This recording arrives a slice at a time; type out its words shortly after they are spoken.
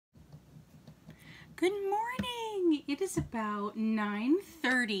Good morning. It is about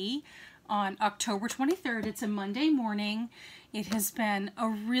 9:30 on October 23rd. It's a Monday morning. It has been a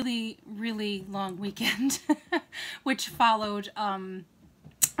really long weekend, which followed a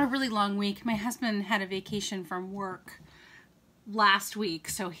really long week. My husband had a vacation from work last week,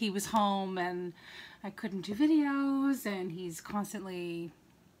 so he was home and I couldn't do videos, and he's constantly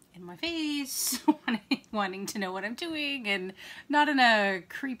in my face, wanting to know what I'm doing, and not in a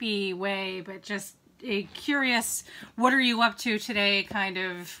creepy way, but just a curious, what are you up to today kind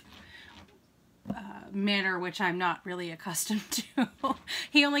of manner, which I'm not really accustomed to.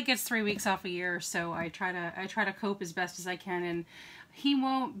 He only gets 3 weeks off a year, so I try to cope as best as I can, and he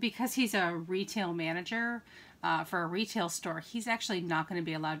won't, because he's a retail manager for a retail store. He's actually not going to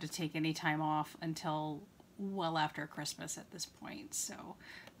be allowed to take any time off until well after Christmas at this point. So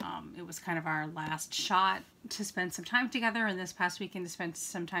it was kind of our last shot to spend some time together, and this past weekend to spend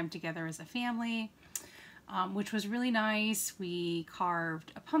some time together as a family, which was really nice. We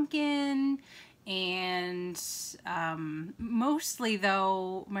carved a pumpkin, and mostly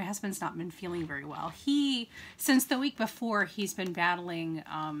though, my husband's not been feeling very well. Since the week before, he's been battling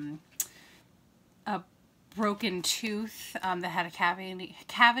a broken tooth that had a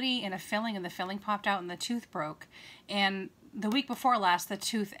cavity and a filling, and the filling popped out and the tooth broke. And the week before last, the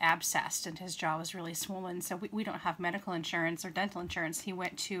tooth abscessed and his jaw was really swollen. So we don't have medical insurance or dental insurance. He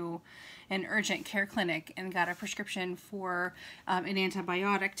went to an urgent care clinic and got a prescription for an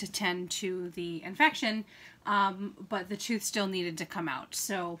antibiotic to tend to the infection, but the tooth still needed to come out.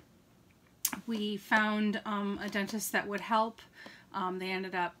 So we found a dentist that would help. They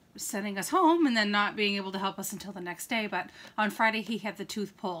ended up sending us home and then not being able to help us until the next day. But on Friday he had the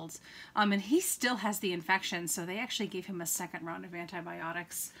tooth pulled, and he still has the infection, so they actually gave him a second round of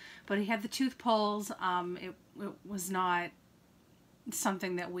antibiotics. But he had the tooth pulls. It was not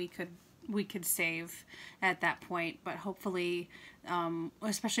something that we could save at that point, but hopefully,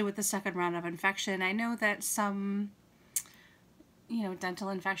 especially with the second round of infection, I know that some, dental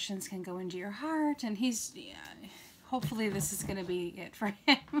infections can go into your heart, and hopefully this is going to be it for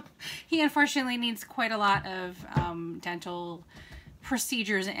him. He unfortunately needs quite a lot of dental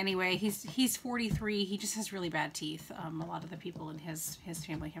procedures anyway. He's 43. He just has really bad teeth. A lot of the people in his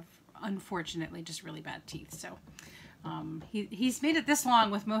family have unfortunately just really bad teeth. So he's made it this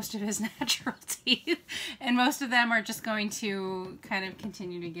long with most of his natural teeth, and most of them are just going to kind of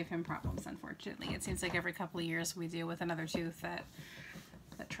continue to give him problems, unfortunately. It seems like every couple of years we deal with another tooth that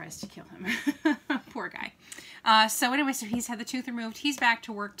tries to kill him. Poor guy. So anyway, so he's had the tooth removed. He's back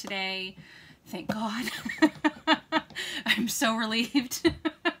to work today. Thank God. I'm so relieved.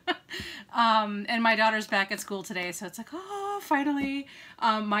 And my daughter's back at school today, so it's like, oh, finally.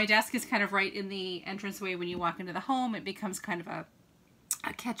 My desk is kind of right in the entranceway when you walk into the home. It becomes kind of a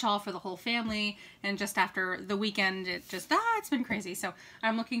catch-all for the whole family, and just after the weekend it's been crazy. So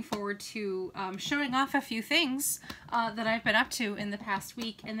I'm looking forward to showing off a few things that I've been up to in the past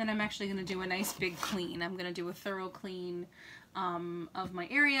week, and then I'm actually going to do a nice big clean. I'm going to do a thorough clean of my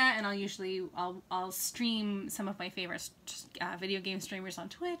area, and I'll stream some of my favorite video game streamers on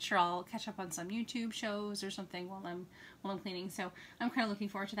Twitch, or I'll catch up on some YouTube shows or something while I'm cleaning. So I'm kind of looking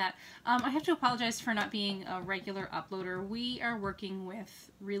forward to that. I have to apologize for not being a regular uploader. We are working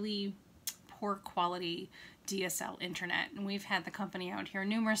with really poor quality DSL internet, and we've had the company out here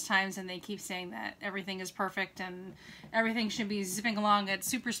numerous times, and they keep saying that everything is perfect and everything should be zipping along at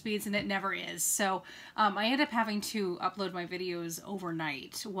super speeds, and it never is. So I end up having to upload my videos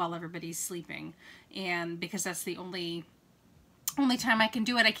overnight while everybody's sleeping, and because that's the only time I can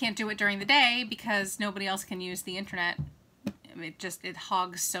do it. I can't do it during the day because nobody else can use the internet. It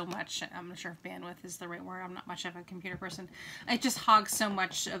hogs so much. I'm not sure if bandwidth is the right word. I'm not much of a computer person. It just hogs so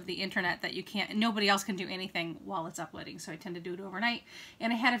much of the internet that nobody else can do anything while it's uploading. So I tend to do it overnight.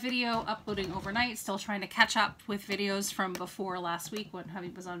 And I had a video uploading overnight, still trying to catch up with videos from before last week when hubby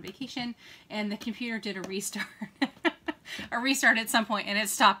was on vacation, and the computer did a restart. A restart at some point, and it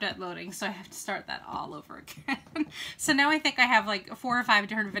stopped uploading, so I have to start that all over again. So now I think I have like 4 or 5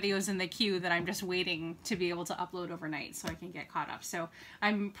 different videos in the queue that I'm just waiting to be able to upload overnight so I can get caught up. So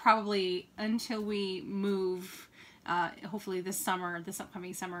I'm probably, until we move, hopefully this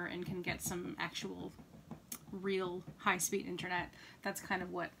upcoming summer, and can get some actual real high-speed internet, that's kind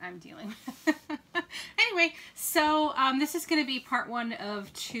of what I'm dealing with. Anyway, so this is going to be part 1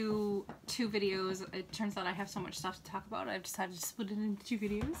 of two videos. It turns out I have so much stuff to talk about, I've decided to split it into 2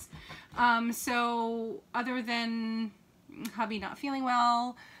 videos. So other than hubby not feeling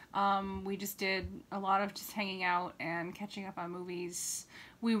well, We just did a lot of just hanging out and catching up on movies.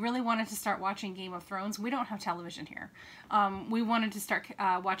 We really wanted to start watching Game of Thrones. We don't have television here. We wanted to start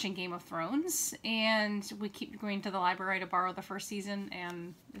watching Game of Thrones, and we keep going to the library to borrow the first season,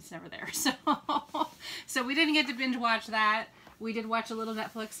 and it's never there. So we didn't get to binge watch that. We did watch a little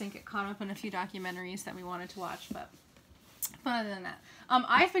Netflix and get caught up in a few documentaries that we wanted to watch, but other than that,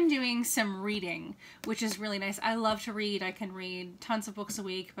 I've been doing some reading, which is really nice. I love to read. I can read tons of books a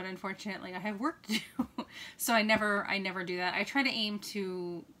week, but unfortunately I have work to do. So I never do that. I try to aim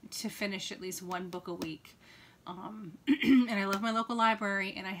to finish at least one book a week. And I love my local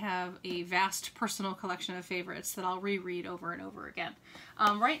library, and I have a vast personal collection of favorites that I'll reread over and over again.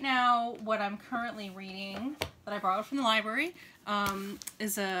 Right now, what I'm currently reading that I borrowed from the library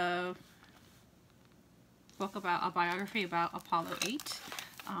is a book about a biography about Apollo 8,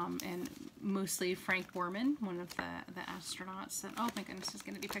 and mostly Frank Borman, one of the astronauts. And oh my goodness, there's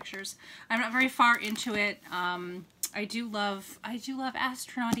going to be pictures. I'm not very far into it. I do love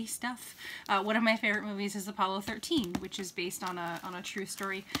astronaut-y stuff. One of my favorite movies is Apollo 13, which is based on a true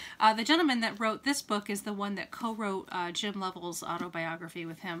story. The gentleman that wrote this book is the one that co-wrote Jim Lovell's autobiography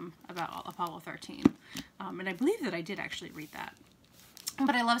with him about Apollo 13. And I believe that I did actually read that.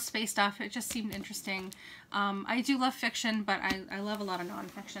 But I love space stuff. It just seemed interesting. I do love fiction, but I love a lot of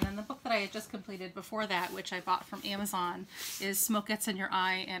nonfiction. And the book that I had just completed before that, which I bought from Amazon, is Smoke Gets in Your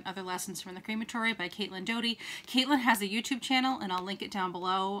Eye and Other Lessons from the Crematory by Caitlin Doughty. Caitlin has a YouTube channel, and I'll link it down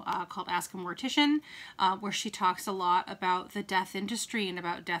below, called Ask a Mortician, where she talks a lot about the death industry and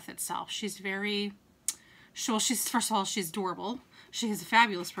about death itself. She's very... Well, first of all, she's adorable. She has a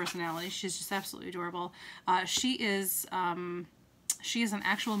fabulous personality. She's just absolutely adorable. She is an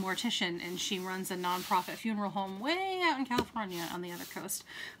actual mortician, and she runs a nonprofit funeral home way out in California on the other coast.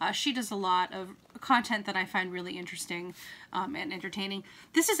 She does a lot of content that I find really interesting and entertaining.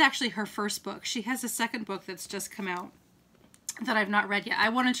 This is actually her first book. She has a second book that's just come out that I've not read yet. I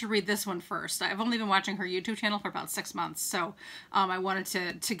wanted to read this one first. I've only been watching her YouTube channel for about 6 months, so I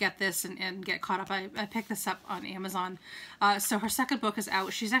wanted to get this and get caught up. I picked this up on Amazon. So her second book is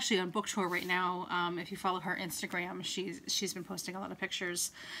out. She's actually on book tour right now. If you follow her Instagram, she's been posting a lot of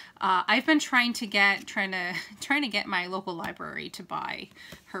pictures. I've been trying to get my local library to buy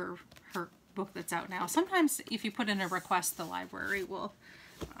her book that's out now. Sometimes if you put in a request, the library will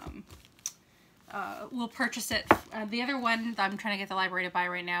we'll purchase it. The other one that I'm trying to get the library to buy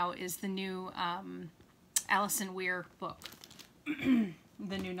right now is the new Alison Weir book.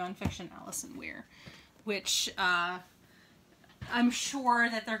 The new nonfiction Alison Weir, which I'm sure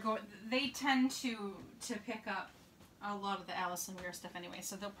that they tend to pick up a lot of the Alison Weir stuff anyway,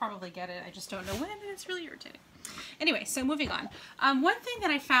 so they'll probably get it. I just don't know when, and it's really irritating. Anyway, so moving on. One thing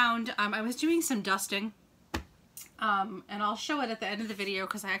that I found, I was doing some dusting, and I'll show it at the end of the video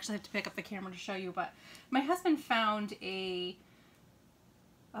because I actually have to pick up the camera to show you, but my husband found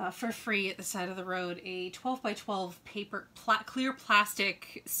for free at the side of the road, a 12 by 12 clear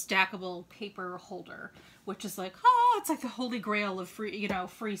plastic stackable paper holder, which is like, oh, it's like the holy grail of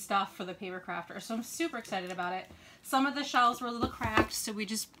free stuff for the paper crafter. So I'm super excited about it. Some of the shelves were a little cracked, so we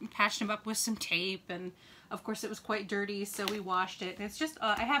just patched them up with some tape, and of course it was quite dirty, so we washed it. It's just,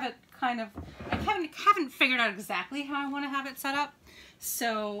 I have it I haven't figured out exactly how I want to have it set up,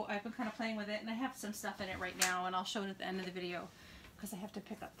 so I've been kind of playing with it, and I have some stuff in it right now, and I'll show it at the end of the video, because I have to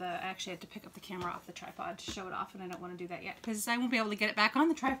pick up I actually have to pick up the camera off the tripod to show it off, and I don't want to do that yet, because I won't be able to get it back on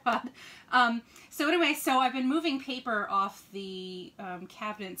the tripod. So anyway, so I've been moving paper off the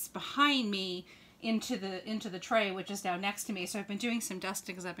cabinets behind me into the tray, which is now next to me, so I've been doing some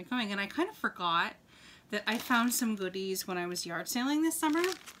dusting as I've been going, and I kind of forgot that I found some goodies when I was yard sailing this summer.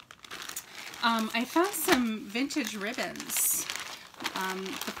 I found some vintage ribbons.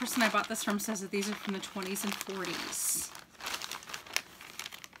 The person I bought this from says that these are from the 20s and 40s.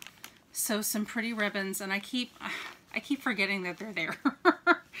 So some pretty ribbons, and I keep forgetting that they're there.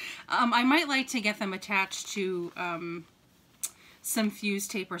 I might like to get them attached to some fuse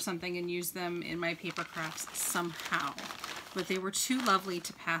tape or something and use them in my paper crafts somehow. But they were too lovely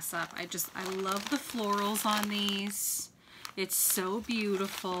to pass up. I love the florals on these. It's so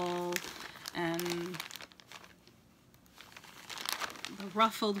beautiful. And the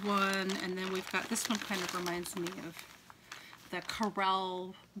ruffled one, and then we've got this one, kind of reminds me of the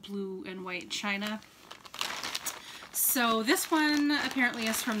Corel blue and white china. So this one apparently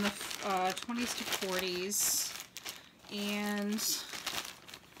is from the 20s to 40s, and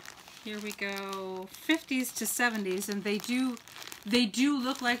here we go, 50s to 70s, and they do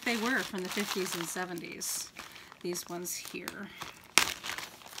look like they were from the 50s and 70s. These ones here.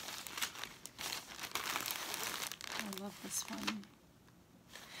 I love this one.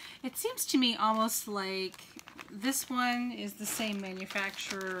 It seems to me almost like this one is the same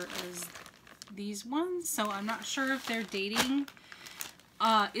manufacturer as these ones, so I'm not sure if their dating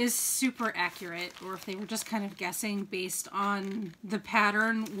is super accurate, or if they were just kind of guessing based on the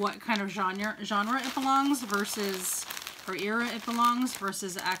pattern what kind of genre it belongs versus, or era it belongs,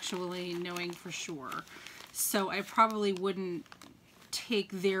 versus actually knowing for sure. So I probably wouldn't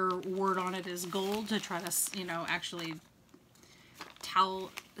take their word on it as gold to try to, you know, actually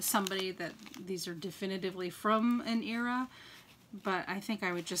tell somebody that these are definitively from an era. But I think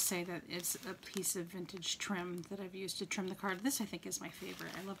I would just say that it's a piece of vintage trim that I've used to trim the card. This, I think, is my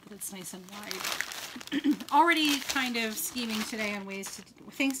favorite. I love that it's nice and wide. Already kind of scheming today on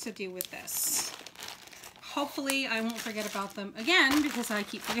things to do with this. Hopefully I won't forget about them again, because I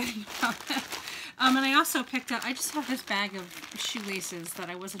keep forgetting about them. And I also picked up, I just have this bag of shoelaces that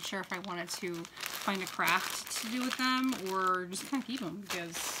I wasn't sure if I wanted to find a craft to do with them, or just kind of keep them,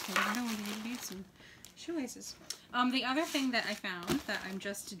 because you never know when you need some shoelaces. The other thing that I found that I'm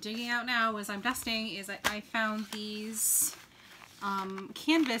just digging out now as I'm dusting is I found these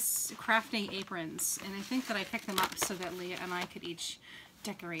canvas crafting aprons, and I think that I picked them up so that Leah and I could each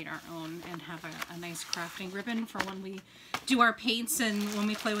decorate our own and have a nice crafting ribbon for when we do our paints and when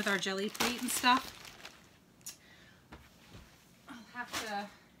we play with our jelly plate and stuff. I'll have to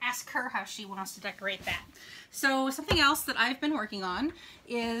ask her how she wants to decorate that. So something else that I've been working on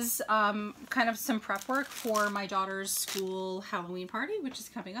is kind of some prep work for my daughter's school Halloween party, which is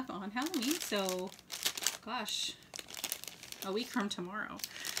coming up on Halloween. So, gosh, a week from tomorrow.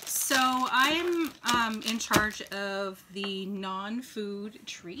 So I'm in charge of the non-food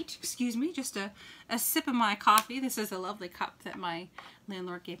treat. Excuse me, just a sip of my coffee. This is a lovely cup that my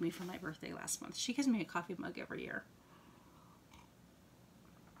landlord gave me for my birthday last month. She gives me a coffee mug every year.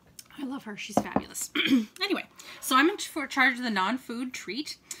 I love her. She's fabulous. Anyway, so I'm in charge of the non-food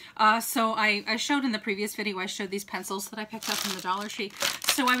treat. So I showed in the previous video, I showed these pencils that I picked up from the Dollar Tree.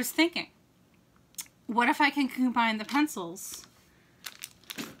 So I was thinking, what if I can combine the pencils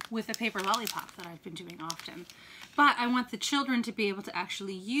with a paper lollipop that I've been doing often? But I want the children to be able to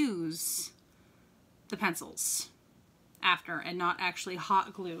actually use the pencils after and not actually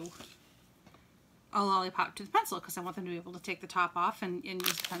hot glue a lollipop to the pencil, because I want them to be able to take the top off and use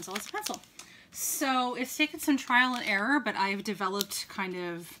the pencil as a pencil. So it's taken some trial and error, but I've developed kind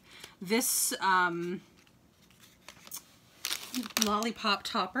of this lollipop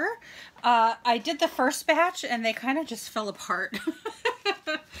topper. I did the first batch and they kind of just fell apart.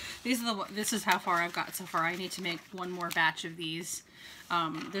 This is how far I've got so far. I need to make one more batch of these.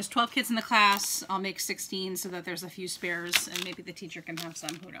 There's 12 kids in the class. I'll make 16 so that there's a few spares, and maybe the teacher can have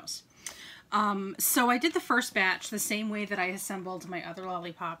some, who knows. So I did the first batch the same way that I assembled my other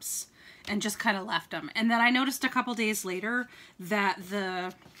lollipops and just kind of left them. And then I noticed a couple days later that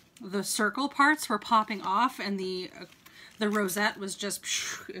the circle parts were popping off, and the rosette was just,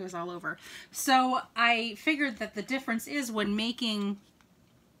 it was all over. So I figured that the difference is when making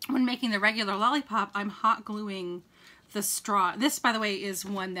the regular lollipop, I'm hot gluing the straw. This, by the way, is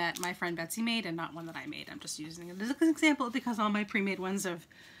one that my friend Betsy made and not one that I made. I'm just using it as an example because all my pre-made ones have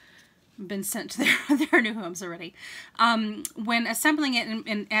been sent to their new homes already. When assembling it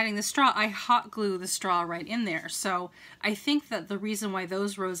and adding the straw, I hot glue the straw right in there. So I think that the reason why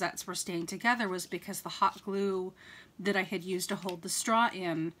those rosettes were staying together was because the hot glue that I had used to hold the straw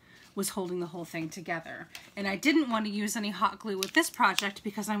in was holding the whole thing together. And I didn't want to use any hot glue with this project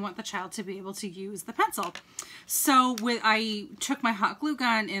because I want the child to be able to use the pencil. So I took my hot glue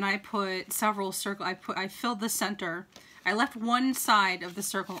gun and I put several circles. I filled the center. I left one side of the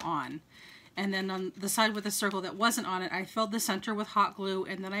circle on. And then on the side with the circle that wasn't on it, I filled the center with hot glue,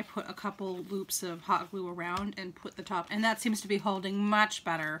 and then I put a couple loops of hot glue around and put the top. And that seems to be holding much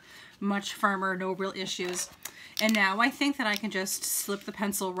better, much firmer, no real issues. And now I think that I can just slip the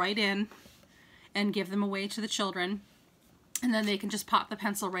pencil right in and give them away to the children. And then they can just pop the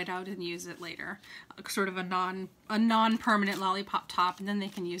pencil right out and use it later. Sort of a non-permanent lollipop top, and then they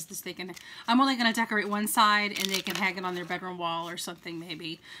can use this. I'm only going to decorate one side, and they can hang it on their bedroom wall or something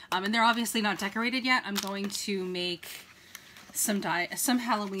maybe. And they're obviously not decorated yet. I'm going to make some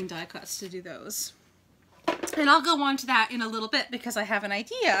Halloween die cuts to do those. And I'll go on to that in a little bit because I have an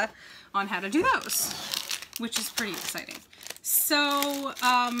idea on how to do those, which is pretty exciting. So,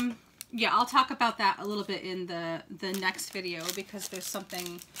 yeah, I'll talk about that a little bit in the next video because there's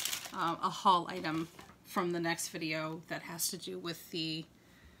something, a haul item from the next video that has to do with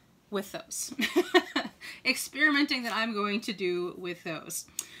those. Experimenting that I'm going to do with those.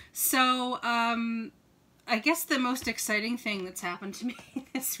 So, I guess the most exciting thing that's happened to me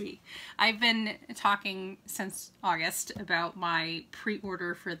this week, I've been talking since August about my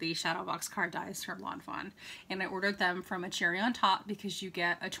pre-order for the Shadowbox card dies from Lawn Fawn, and I ordered them from a cherry on top because you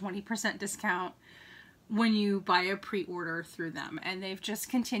get a 20% discount when you buy a pre-order through them, and they've just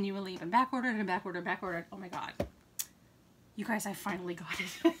continually been back ordered and back ordered and back ordered. Oh my god, you guys, I finally got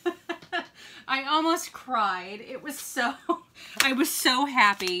it. I almost cried. It was so, I was so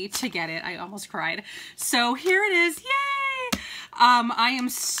happy to get it. I almost cried. So here it is. Yay! I am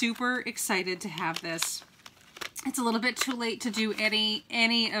super excited to have this. It's a little bit too late to do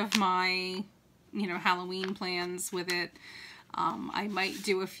any of my, you know, Halloween plans with it. I might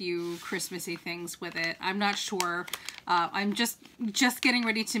do a few Christmassy things with it. I'm not sure. I'm just getting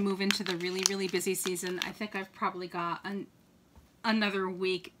ready to move into the really, really busy season. I think I've probably got another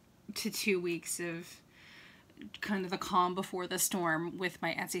week to 2 weeks of kind of the calm before the storm with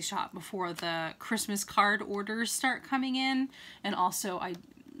my Etsy shop before the Christmas card orders start coming in. And also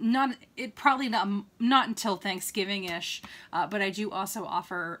probably not until Thanksgiving-ish, but I do also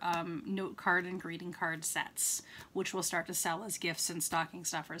offer note card and greeting card sets, which will start to sell as gifts and stocking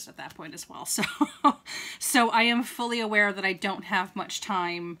stuffers at that point as well. So I am fully aware that I don't have much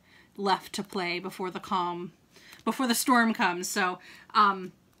time left to play before the storm comes. So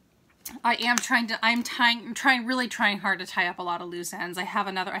I'm really trying hard to tie up a lot of loose ends. I have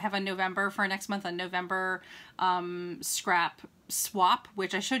a November for next month, a November scrap swap,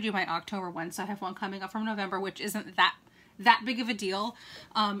 which I showed you my October one. So I have one coming up from November, which isn't that big of a deal.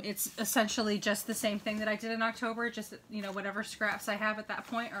 It's essentially just the same thing that I did in October. Just, you know, whatever scraps I have at that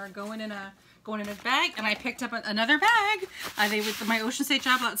point are going in a bag. And I picked up another bag. My Ocean State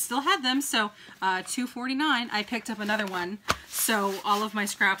job lot still had them, so $2.49. I picked up another one, so all of my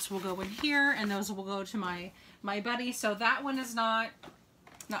scraps will go in here, and those will go to my buddy. So that one is not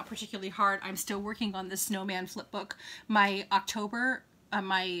particularly hard. I'm still working on the Snowman flip book. My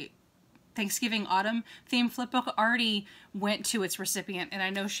my Thanksgiving autumn theme flip book already went to its recipient, and I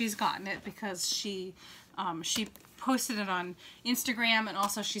know she's gotten it because she posted it on Instagram, and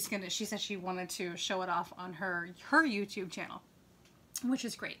also she said she wanted to show it off on her YouTube channel, which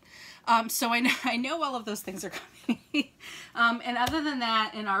is great. So I know all of those things are coming. And other than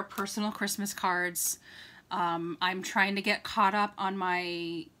that, in our personal Christmas cards, I'm trying to get caught up on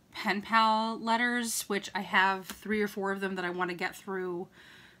my pen pal letters, which I have 3 or 4 of them that I want to get through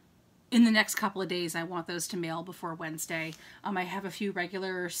in the next couple of days. I want those to mail before Wednesday. I have a few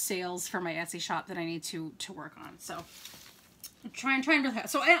regular sales for my Etsy shop that I need to work on. So I'm trying really hard.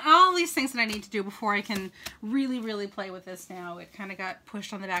 So all these things that I need to do before I can really, really play with this now. It kind of got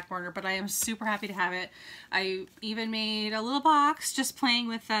pushed on the back burner, but I am super happy to have it. I even made a little box just playing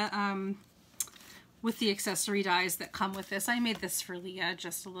with the accessory dies that come with this. I made this for Leah,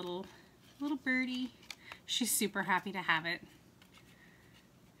 just a little birdie. She's super happy to have it.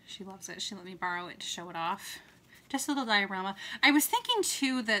 She loves it. She let me borrow it to show it off. Just a little diorama. I was thinking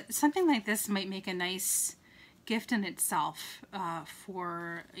too that something like this might make a nice gift in itself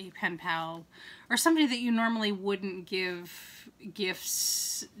for a pen pal or somebody that you normally wouldn't give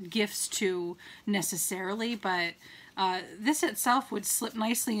gifts to necessarily, but this itself would slip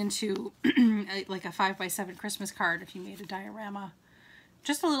nicely into like a 5x7 Christmas card if you made a diorama.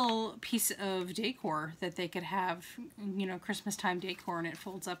 Just a little piece of decor that they could have, you know, Christmas time decor, and it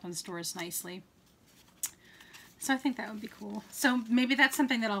folds up and stores nicely. So I think that would be cool. So maybe that's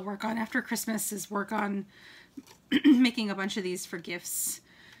something that I'll work on after Christmas, is work on making a bunch of these for gifts.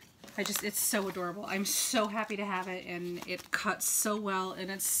 It's so adorable. I'm so happy to have it, and it cuts so well, and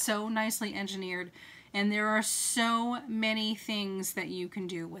it's so nicely engineered. And there are so many things that you can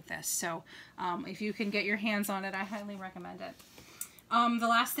do with this. So if you can get your hands on it, I highly recommend it. The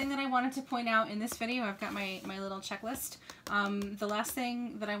last thing that I wanted to point out in this video, I've got my little checklist. The last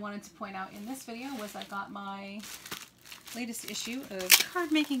thing that I wanted to point out in this video was I got my latest issue of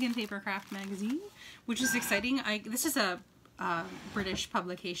Card Making and Papercraft magazine, which is exciting. This is a British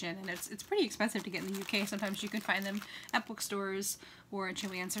publication, and it's pretty expensive to get in the UK. Sometimes you can find them at bookstores or at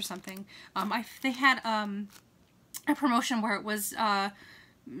Joann's or something. They had a promotion where it was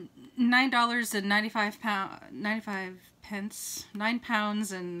 £9.95,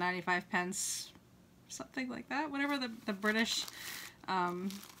 £9.95, something like that. Whatever the British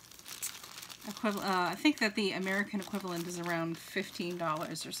equivalent. I think that the American equivalent is around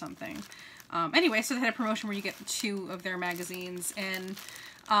 $15 or something. Anyway, so they had a promotion where you get 2 of their magazines, and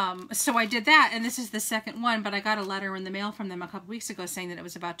so I did that, and this is the second one, but I got a letter in the mail from them a couple weeks ago saying that it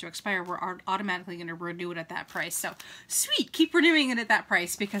was about to expire. We're automatically going to renew it at that price. So sweet, keep renewing it at that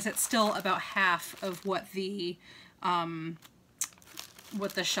price, because it's still about half of what the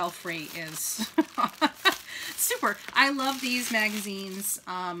what the shelf rate is. Super. I love these magazines.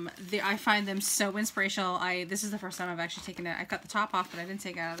 I find them so inspirational. This is the first time I've actually taken it. I cut the top off, but I didn't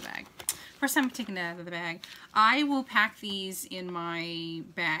take it out of the bag. First time I'm taking it out of the bag. I will pack these in my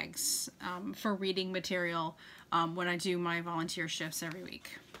bags for reading material when I do my volunteer shifts every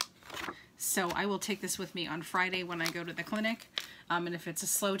week. So I will take this with me on Friday when I go to the clinic. And if it's a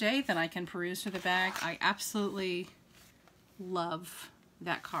slow day, then I can peruse through the bag. I absolutely love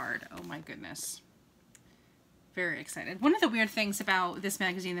that card. Oh my goodness. Very excited. One of the weird things about this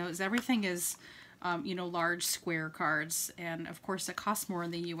magazine, though, is everything is, you know, large square cards. And of course, it costs more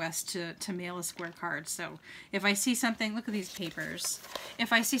in the US to mail a square card. So if I see something, look at these papers.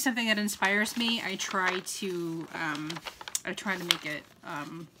 If I see something that inspires me, I try to make it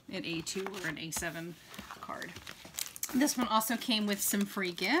an A2 or an A7 card. This one also came with some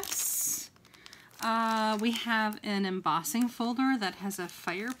free gifts. We have an embossing folder that has a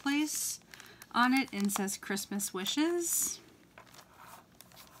fireplace on it and says Christmas wishes.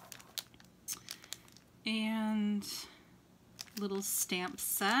 And little stamp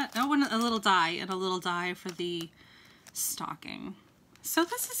set. Oh, and a little die for the stocking. So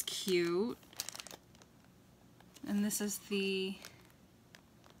this is cute. And this is the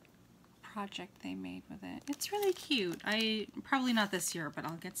project they made with it. It's really cute. Probably not this year, but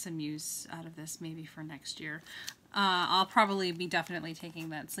I'll get some use out of this maybe for next year. I'll probably be definitely taking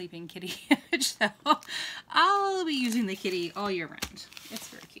that sleeping kitty image, so I'll be using the kitty all year round. It's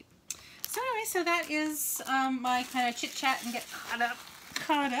very cute. So anyway, so that is my kind of chit chat and get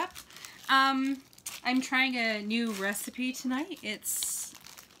caught up. I'm trying a new recipe tonight. It's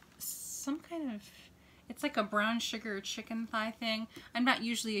some kind of, it's like a brown sugar chicken thigh thing. I'm not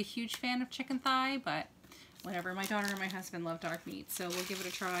usually a huge fan of chicken thigh, but whatever. My daughter and my husband love dark meat, so we'll give it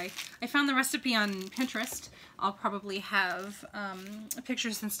a try. I found the recipe on Pinterest. I'll probably have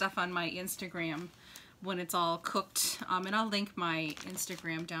pictures and stuff on my Instagram when it's all cooked, and I'll link my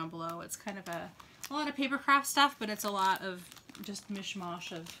Instagram down below. It's kind of a lot of paper craft stuff, but it's a lot of just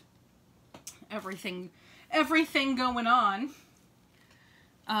mishmash of everything going on.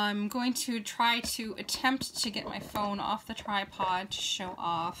 I'm going to try to attempt to get my phone off the tripod to show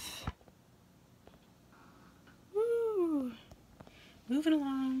off. Woo! Moving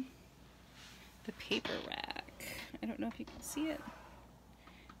along. The paper rack. I don't know if you can see it.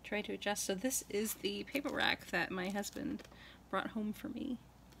 Try to adjust. So this is the paper rack that my husband brought home for me.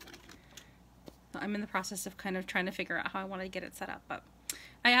 I'm in the process of kind of trying to figure out how I want to get it set up, but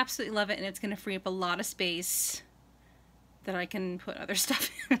I absolutely love it, and it's going to free up a lot of space that I can put other stuff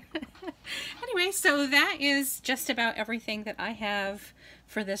in. Anyway, so that is just about everything that I have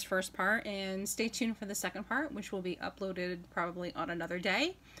for this first part, and stay tuned for the second part, which will be uploaded probably on another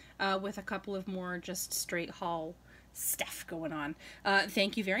day with a couple of more just straight haul stuff going on.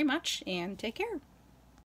 Thank you very much, and take care.